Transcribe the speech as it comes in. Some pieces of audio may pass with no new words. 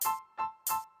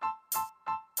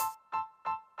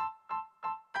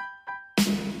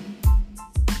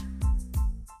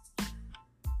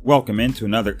Welcome into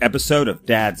another episode of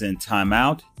Dads in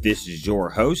Timeout. This is your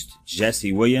host,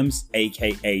 Jesse Williams,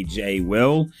 aka J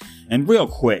Will. And real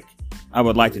quick, I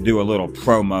would like to do a little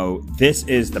promo. This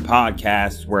is the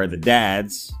podcast where the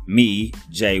dads, me,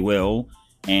 J Will,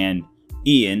 and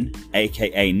Ian,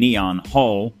 aka Neon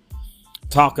Hull,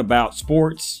 talk about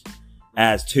sports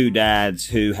as two dads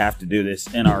who have to do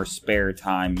this in our spare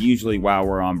time, usually while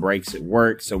we're on breaks at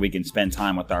work so we can spend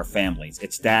time with our families.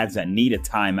 It's dads that need a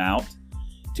timeout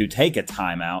to take a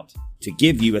timeout, to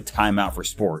give you a timeout for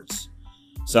sports.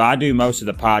 So I do most of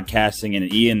the podcasting,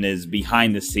 and Ian is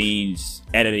behind the scenes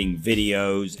editing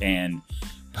videos and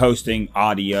posting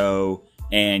audio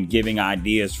and giving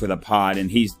ideas for the pod, and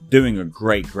he's doing a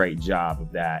great job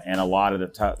of that. And a lot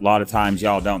of times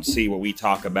y'all don't see what we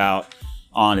talk about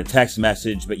on a text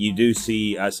message, but you do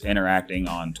see us interacting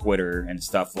on Twitter and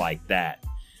stuff like that.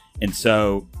 And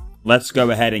so let's go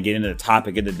ahead and get into the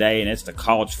topic of the day, and it's the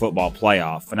college football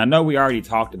playoff. And I know we already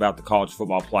talked about the college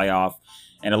football playoff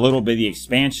and a little bit of the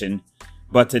expansion,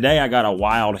 but today I got a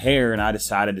wild hair and I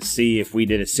decided to see if we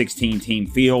did a 16-team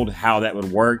field, how that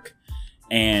would work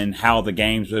and how the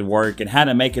games would work and how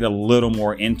to make it a little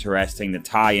more interesting to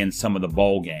tie in some of the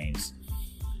bowl games.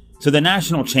 So the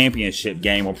national championship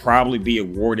game will probably be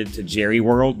awarded to Jerry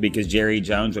World because Jerry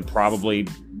Jones would probably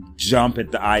jump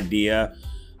at the idea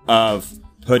of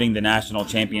putting the national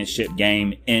championship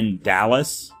game in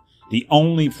Dallas. The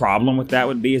only problem with that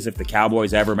would be is if the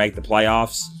Cowboys ever make the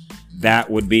playoffs, that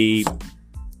would be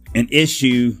an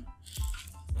issue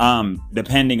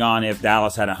depending on if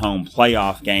Dallas had a home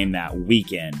playoff game that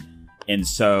weekend. And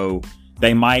so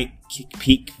they might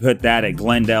put that at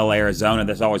Glendale, Arizona.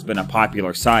 That's always been a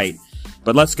popular site.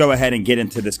 But let's go ahead and get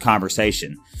into this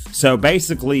conversation. So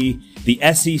basically, the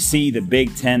SEC, the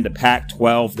Big Ten, the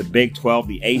Pac-12, the Big 12,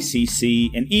 the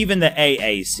ACC, and even the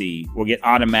AAC will get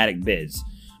automatic bids.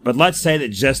 But let's say that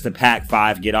just the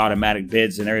Pac-5 get automatic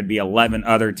bids, and there would be 11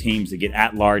 other teams that get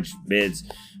at-large bids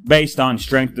based on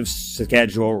strength of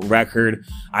schedule, record.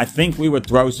 I think we would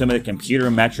throw some of the computer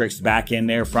metrics back in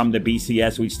there from the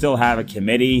BCS. We'd still have a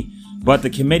committee, but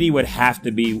the committee would have to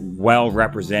be well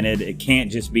represented. It can't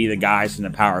just be the guys from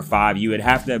the Power 5. You would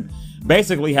have to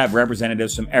basically have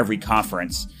representatives from every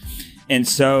conference. And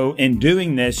so in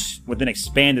doing this with an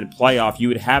expanded playoff, you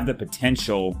would have the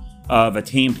potential of a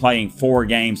team playing 4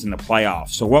 games in the playoffs.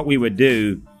 So what we would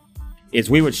do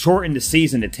is we would shorten the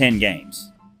season to 10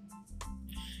 games.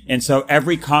 And so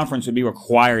every conference would be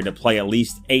required to play at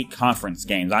least 8 conference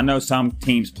games. I know some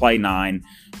teams play 9,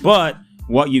 but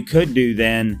what you could do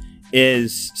then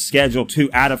is schedule 2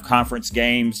 out-of-conference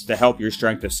games to help your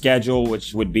strength of schedule,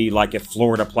 which would be like if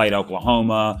Florida played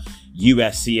Oklahoma,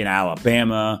 USC and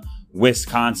Alabama,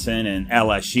 Wisconsin and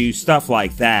LSU, stuff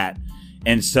like that.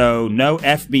 And so no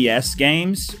FBS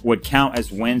games would count as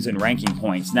wins and ranking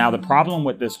points. Now, the problem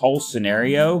with this whole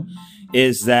scenario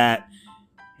is that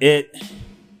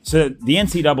so the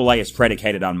NCAA is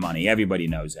predicated on money. Everybody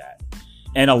knows that.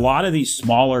 And a lot of these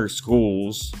smaller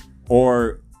schools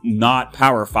or not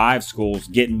Power 5 schools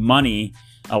get money,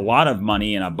 a lot of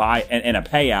money in a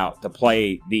payout to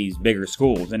play these bigger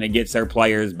schools, and it gets their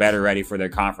players better ready for their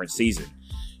conference season.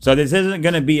 So this isn't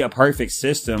going to be a perfect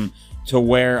system to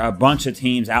where a bunch of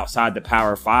teams outside the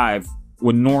Power 5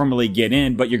 would normally get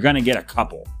in, but you're going to get a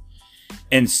couple.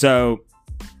 And so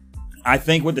I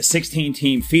think with the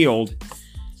 16-team field,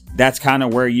 that's kind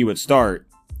of where you would start.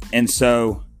 And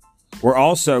so we're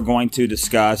also going to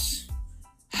discuss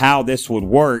how this would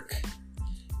work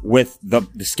with the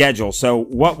schedule. So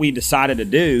what we decided to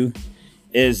do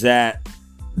is that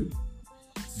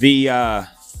the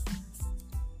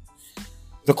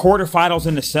quarterfinals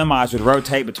and the semis would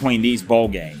rotate between these bowl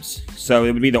games. So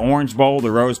it would be the Orange Bowl,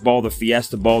 the Rose Bowl, the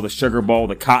Fiesta Bowl, the Sugar Bowl,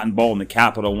 the Cotton Bowl, and the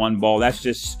Capital One Bowl. That's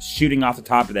just shooting off the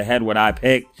top of the head what I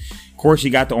picked. Of course, you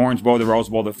got the Orange Bowl, the Rose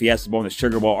Bowl, the Fiesta Bowl, and the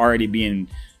Sugar Bowl already being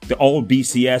the old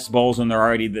BCS bowls, and they're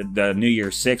already the New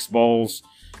Year's 6 bowls.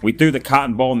 We threw the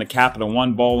Cotton Bowl and the Capital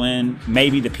One Bowl in,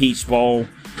 maybe the Peach Bowl,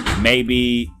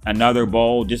 maybe another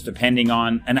bowl, just depending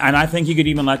on, and I think you could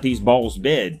even let these bowls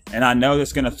bid. And I know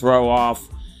that's going to throw off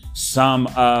some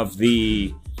of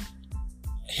the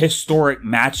historic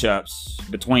matchups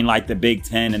between like the Big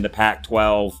Ten and the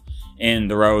Pac-12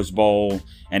 and the Rose Bowl,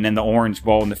 and then the Orange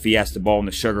Bowl and the Fiesta Bowl and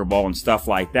the Sugar Bowl and stuff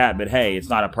like that. But hey, it's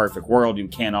not a perfect world. You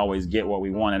can't always get what we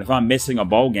want. And if I'm missing a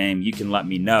bowl game, you can let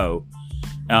me know.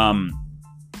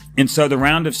 And so the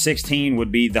round of 16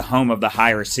 would be the home of the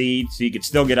higher seed. So you could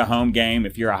still get a home game.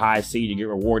 If you're a high seed, you get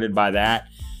rewarded by that.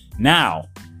 Now,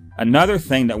 another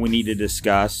thing that we need to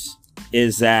discuss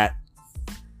is that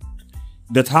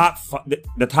the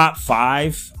top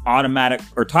five automatic,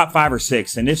 or top 5 or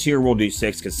 6, and this year we'll do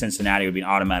 6 because Cincinnati would be an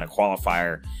automatic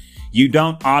qualifier. You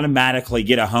don't automatically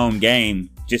get a home game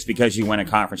just because you win a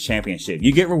conference championship.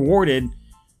 You get rewarded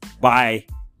by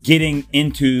getting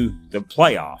into the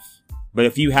playoff. But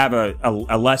if you have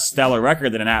a less stellar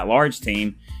record than an at-large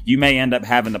team, you may end up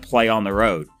having to play on the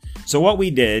road. So what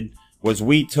we did was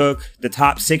we took the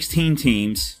top 16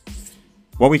 teams.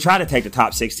 Well, we tried to take the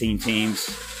top 16 teams,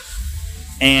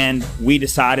 and we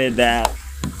decided that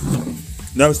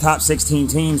those top 16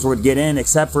 teams would get in,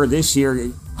 except for this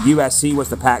year, USC was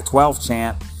the Pac-12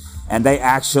 champ, and they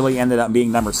actually ended up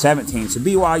being number 17. So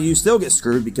BYU still gets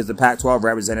screwed because the Pac-12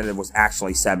 representative was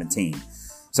actually 17.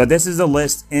 So this is a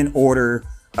list in order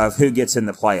of who gets in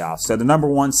the playoffs. So the number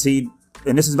 1 seed,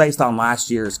 and this is based on last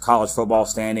year's college football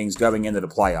standings going into the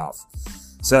playoff.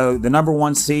 So the number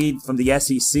 1 seed from the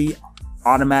SEC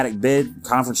automatic bid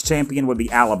conference champion would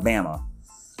be Alabama.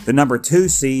 The number 2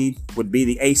 seed would be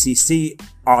the ACC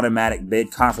automatic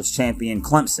bid conference champion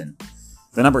Clemson.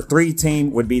 The number 3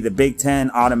 team would be the Big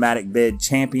Ten automatic bid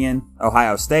champion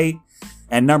Ohio State.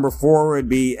 And number 4 would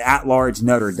be at-large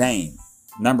Notre Dame.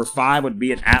 Number 5 would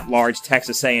be an at-large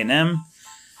Texas A&M.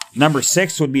 Number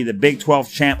 6 would be the Big 12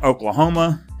 champ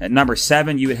Oklahoma. At number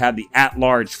 7, you would have the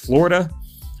at-large Florida.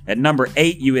 At number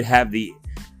 8, you would have the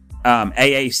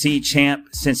AAC champ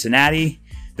Cincinnati.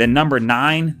 Then number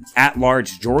 9,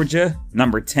 at-large Georgia.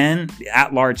 Number 10, the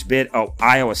at-large bid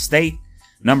Iowa State.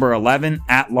 Number 11,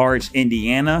 at-large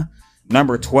Indiana.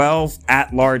 Number 12,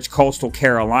 at-large Coastal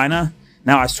Carolina.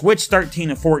 Now, I switched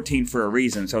 13 and 14 for a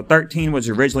reason. So 13 was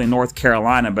originally North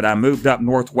Carolina, but I moved up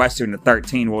Northwestern to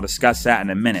 13. We'll discuss that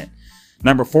in a minute.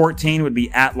 Number 14 would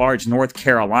be at-large North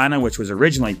Carolina, which was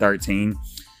originally 13.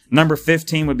 Number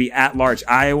 15 would be at-large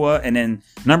Iowa. And then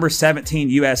number 17,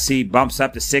 USC, bumps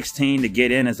up to 16 to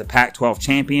get in as the Pac-12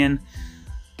 champion.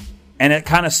 And it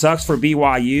kind of sucks for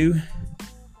BYU.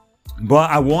 But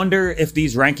I wonder if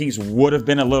these rankings would have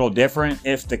been a little different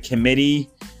if the committee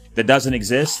that doesn't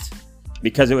exist,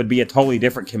 because it would be a totally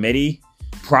different committee.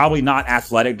 Probably not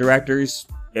athletic directors.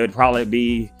 It would probably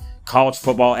be college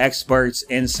football experts,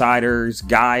 insiders,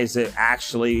 guys that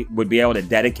actually would be able to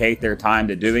dedicate their time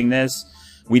to doing this.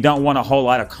 We don't want a whole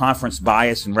lot of conference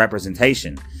bias and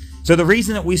representation. So the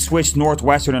reason that we switched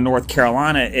Northwestern and North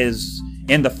Carolina is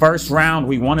in the first round,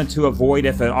 we wanted to avoid,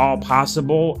 if at all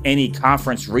possible, any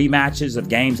conference rematches of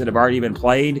games that have already been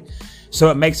played. So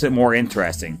it makes it more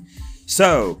interesting.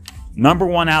 So number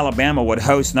 1 Alabama would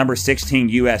host number 16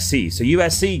 USC. So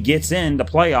USC gets in the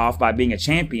playoff by being a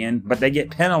champion, but they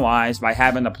get penalized by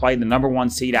having to play the number 1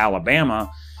 seed Alabama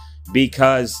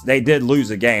because they did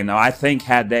lose a game. Now, I think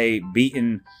had they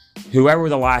beaten whoever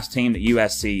the last team that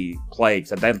USC played,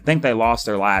 so I think they lost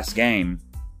their last game.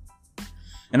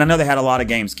 And I know they had a lot of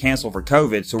games canceled for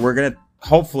COVID, so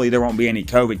hopefully there won't be any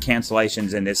COVID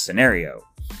cancellations in this scenario.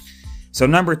 So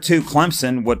number 2,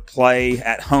 Clemson would play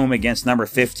at home against number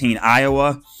 15,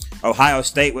 Iowa. Ohio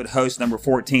State would host number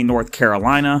 14, North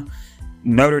Carolina.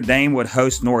 Notre Dame would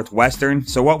host Northwestern.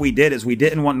 So what we did is we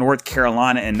didn't want North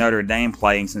Carolina and Notre Dame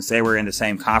playing since they were in the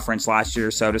same conference last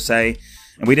year, so to say.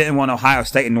 And we didn't want Ohio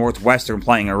State and Northwestern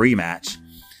playing a rematch.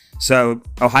 So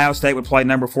Ohio State would play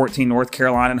number 14, North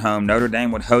Carolina at home. Notre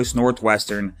Dame would host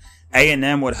Northwestern.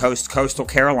 A&M would host Coastal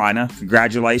Carolina.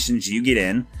 Congratulations, you get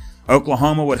in.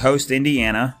 Oklahoma would host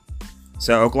Indiana.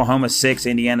 So Oklahoma's 6,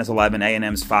 Indiana's 11,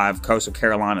 A&M's 5, Coastal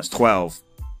Carolina's 12.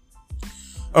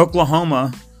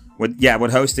 Oklahoma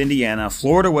would host Indiana.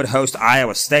 Florida would host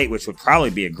Iowa State, which would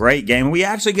probably be a great game. And we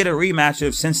actually get a rematch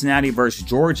of Cincinnati versus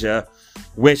Georgia,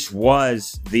 which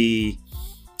was the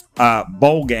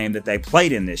bowl game that they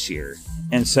played in this year.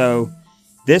 And so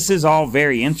this is all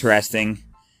very interesting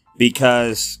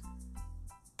because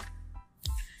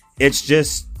it's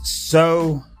just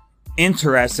so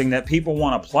interesting that people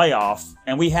want a playoff,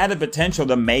 and we had the potential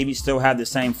to maybe still have the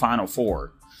same Final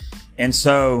Four. And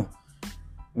so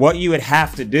what you would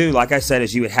have to do, like I said,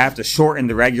 is you would have to shorten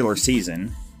the regular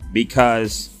season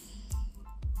because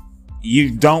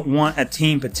you don't want a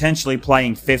team potentially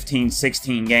playing 15,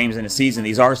 16 games in a season.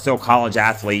 These are still college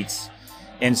athletes.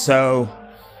 And so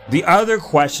the other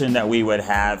question that we would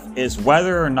have is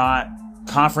whether or not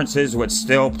conferences would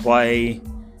still play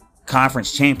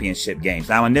conference championship games.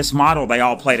 Now, in this model, they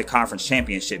all played a conference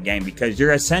championship game because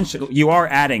you are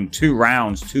adding 2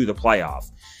 rounds to the playoff.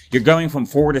 You're going from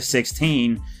 4 to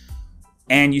 16,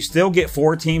 and you still get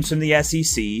 4 teams from the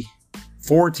SEC,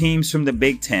 4 teams from the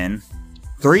Big Ten,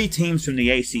 3 teams from the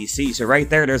ACC. So right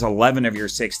there's 11 of your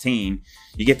 16.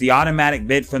 You get the automatic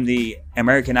bid from the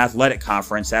American Athletic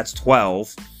Conference. That's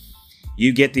 12.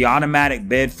 You get the automatic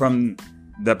bid from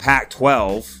the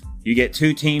Pac-12. You get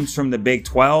 2 teams from the Big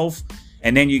 12,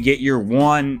 and then you get your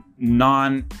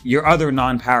other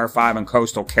non-Power 5 in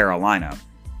Coastal Carolina.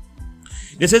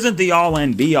 This isn't the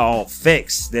all-in be-all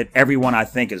fix that everyone, I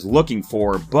think, is looking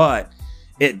for, but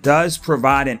it does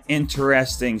provide an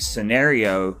interesting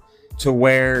scenario to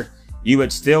where you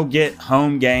would still get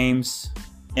home games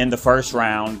in the first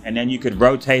round, and then you could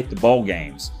rotate the bowl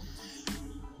games.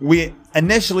 We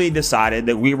initially decided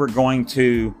that we were going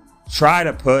to try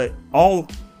to put all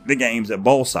the games at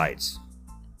bowl sites.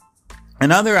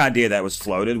 Another idea that was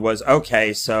floated was,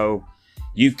 okay, so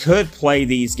you could play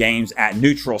these games at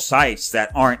neutral sites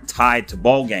that aren't tied to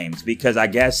bowl games, because I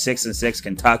guess 6-6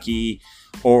 Kentucky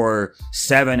or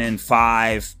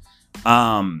 7-5,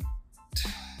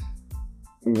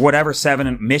 whatever 7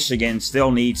 in Michigan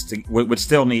still needs to, would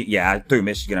still need, yeah, I threw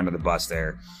Michigan under the bus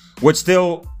there, would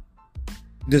still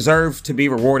deserve to be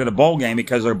rewarded a bowl game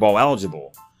because they're bowl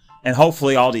eligible. And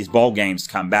hopefully all these bowl games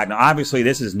come back. Now, obviously,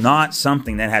 this is not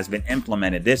something that has been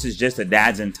implemented. This is just a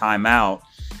Dads in Timeout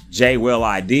Jay Will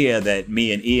idea that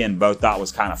me and Ian both thought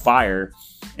was kind of fire.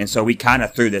 And so we kind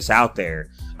of threw this out there.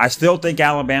 I still think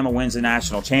Alabama wins the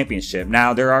national championship.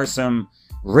 Now, there are some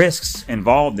risks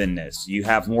involved in this. You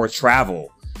have more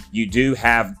travel. You do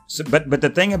have, but the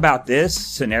thing about this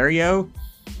scenario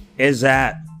is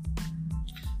that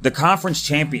the conference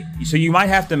champion, so you might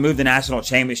have to move the national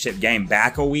championship game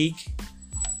back a week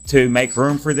to make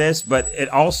room for this, but it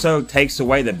also takes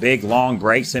away the big long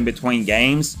breaks in between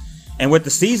games. And with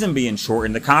the season being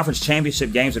shortened, the conference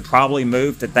championship games would probably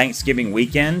move to Thanksgiving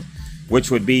weekend, which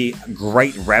would be a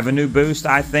great revenue boost,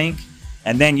 I think.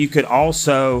 And then you could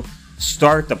also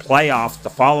start the playoffs the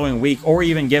following week, or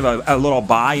even give a little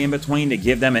bye in between to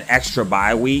give them an extra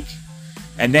bye week.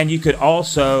 And then you could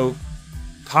also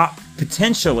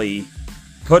potentially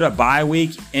put a bye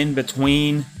week in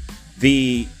between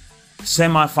the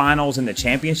semifinals and the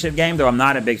championship game, though I'm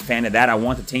not a big fan of that. I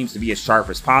want the teams to be as sharp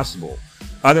as possible.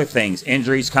 Other things,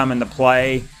 injuries come into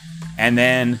play, and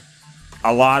then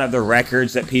a lot of the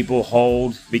records that people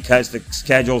hold, because the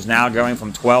schedule's now going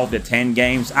from 12 to 10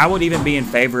 games. I would even be in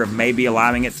favor of maybe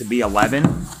allowing it to be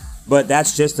 11, but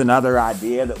that's just another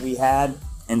idea that we had.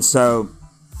 And so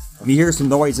if you hear some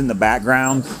noise in the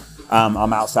background,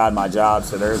 I'm outside my job,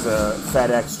 so there's a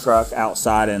FedEx truck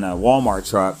outside and a Walmart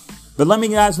truck. But let me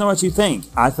guys know what you think.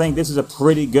 I think this is a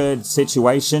pretty good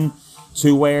situation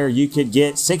to where you could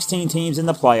get 16 teams in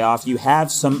the playoff. You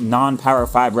have some non-Power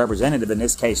 5 representative, in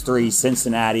this case 3,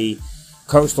 Cincinnati,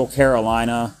 Coastal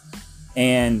Carolina,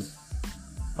 and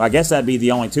well, I guess that'd be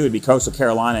the only 2. It'd be Coastal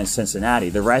Carolina and Cincinnati.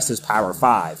 The rest is Power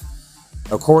 5.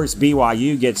 Of course,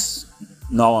 BYU gets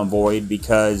null and void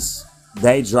because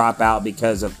they drop out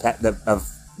because of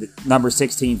the number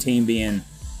 16 team being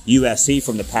USC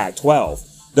from the Pac-12.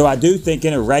 Though I do think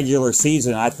in a regular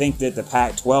season, I think that the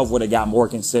Pac-12 would have got more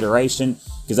consideration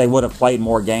because they would have played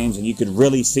more games, and you could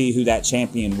really see who that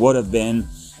champion would have been.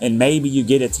 And maybe you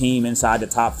get a team inside the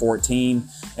top 14,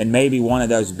 and maybe one of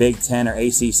those Big Ten or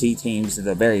ACC teams at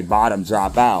the very bottom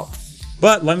drop out.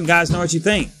 But let me guys know what you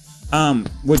think.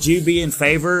 Would you be in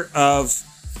favor of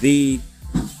the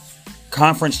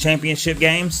conference championship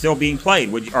game still being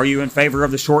played? Are you in favor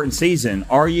of the shortened season?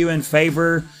 Are you in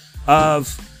favor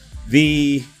of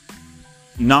the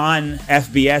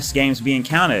non-FBS games being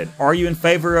counted? Are you in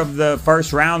favor of the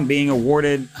first round being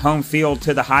awarded home field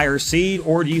to the higher seed?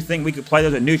 Or do you think we could play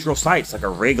those at neutral sites like a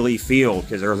Wrigley Field,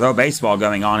 because there's no baseball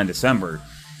going on in December?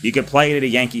 You could play it at a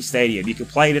Yankee Stadium. You could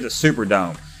play it at a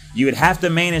Superdome. You would have to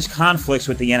manage conflicts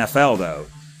with the NFL, though.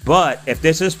 But if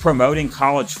this is promoting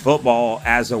college football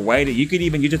as a way to, you could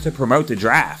even use it to promote the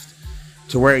draft,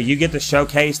 to where you get to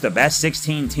showcase the best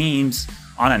 16 teams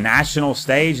on a national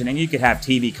stage, and then you could have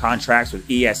TV contracts with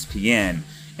ESPN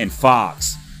and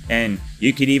Fox, and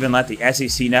you could even let the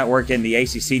SEC network and the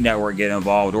ACC network get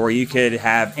involved, or you could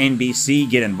have NBC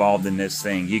get involved in this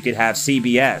thing. You could have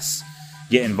CBS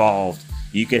get involved.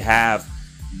 You could have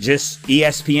just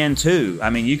ESPN too.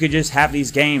 I mean, you could just have these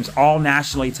games all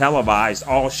nationally televised,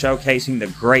 all showcasing the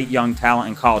great young talent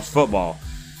in college football.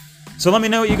 So let me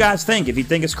know what you guys think. If you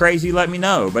think it's crazy, let me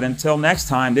know. But until next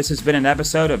time, this has been an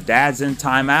episode of Dads in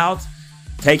Timeout,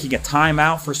 taking a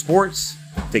timeout for sports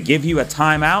to give you a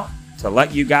timeout to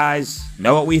let you guys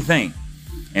know what we think.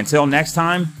 Until next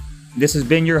time, this has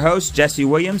been your host, Jesse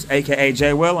Williams, a.k.a.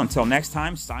 J. Will. Until next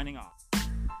time, signing off.